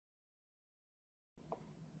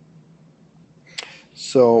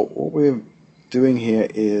So what we're doing here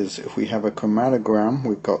is, if we have a chromatogram,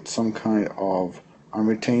 we've got some kind of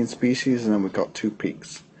unretained species, and then we've got two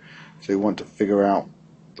peaks. So we want to figure out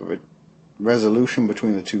the resolution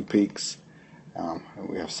between the two peaks.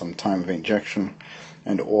 We have some time of injection,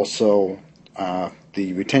 and also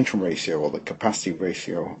the retention ratio, or the capacity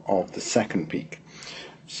ratio, of the second peak.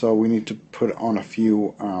 So we need to put on a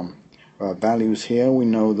few values here. We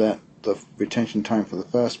know that the retention time for the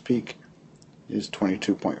first peak is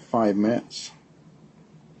 22.5 minutes,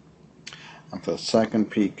 and for the second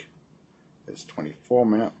peak it's 24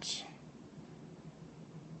 minutes.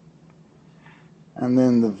 And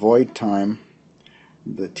then the void time,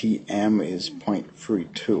 the TM, is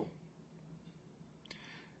 0.32.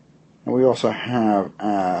 And we also have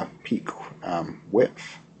a peak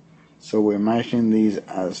width. So we're imagining these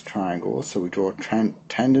as triangles. So we draw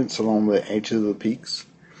tangents along the edges of the peaks.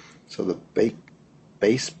 So the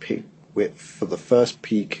base peak width for the first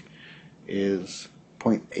peak is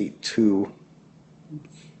 0.82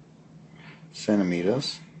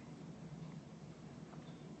 centimeters.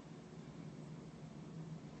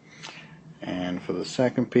 And for the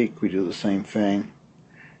second peak we do the same thing,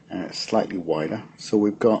 and it's slightly wider, so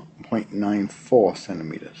we've got 0.94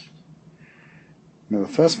 centimeters. Now the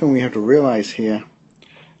first thing we have to realize here,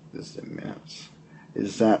 this is in minutes,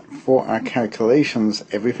 is that for our calculations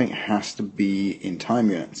everything has to be in time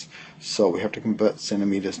units, so we have to convert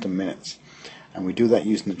centimeters to minutes, and we do that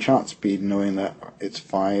using the chart speed, knowing that it's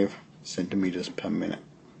 5 centimeters per minute.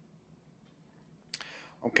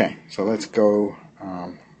 Okay, so let's go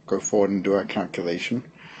forward and do our calculation.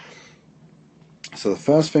 So the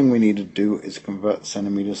first thing we need to do is convert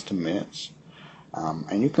centimeters to minutes,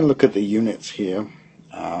 and you can look at the units here,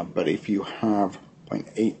 but if you have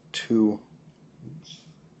 0.82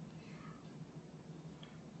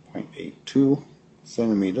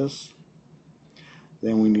 centimeters,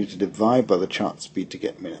 then we need to divide by the chart speed to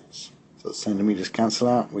get minutes. So centimeters cancel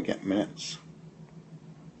out, we get minutes,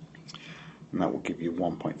 and that will give you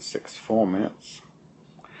 1.64 minutes.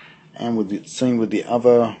 And with the same with the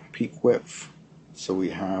other peak width, so we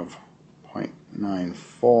have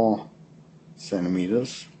 0.94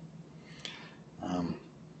 centimeters,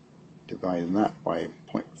 dividing that by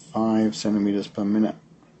 0.5 centimeters per minute,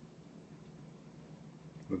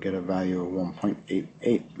 we'll get a value of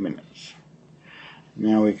 1.88 minutes.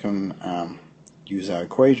 Now we can use our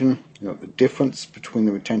equation, the difference between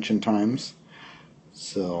the retention times,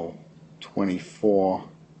 so 24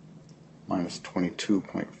 minus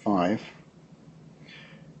 22.5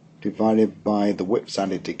 divided by the widths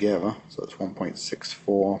added together, so it's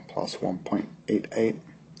 1.64 plus 1.88.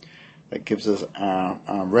 That gives us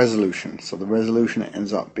our resolution. So the resolution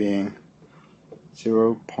ends up being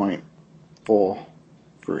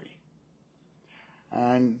 0.43.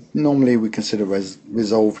 And normally we consider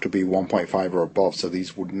resolved to be 1.5 or above, so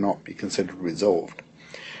these would not be considered resolved.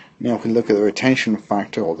 Now if we look at the retention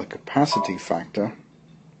factor, or the capacity factor,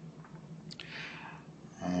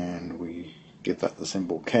 and we give that the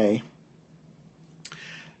symbol K,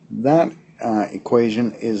 that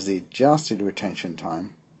equation is the adjusted retention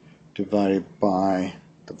time divided by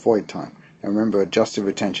the void time. And remember, adjusted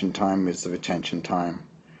retention time is the retention time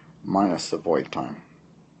minus the void time.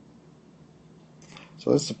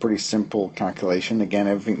 So that's a pretty simple calculation. Again,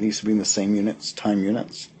 everything needs to be in the same units, time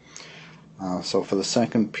units. So for the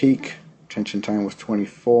second peak, retention time was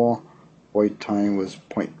 24, void time was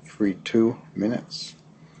 0.32 minutes.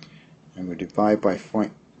 And we divide by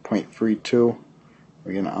 0.32,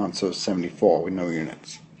 we get an answer of 74 with no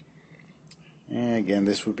units. And again,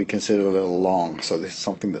 this would be considered a little long, so this is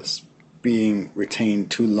something that's being retained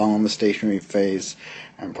too long in the stationary phase,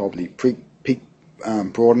 and probably peak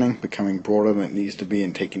broadening, becoming broader than it needs to be,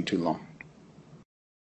 and taking too long.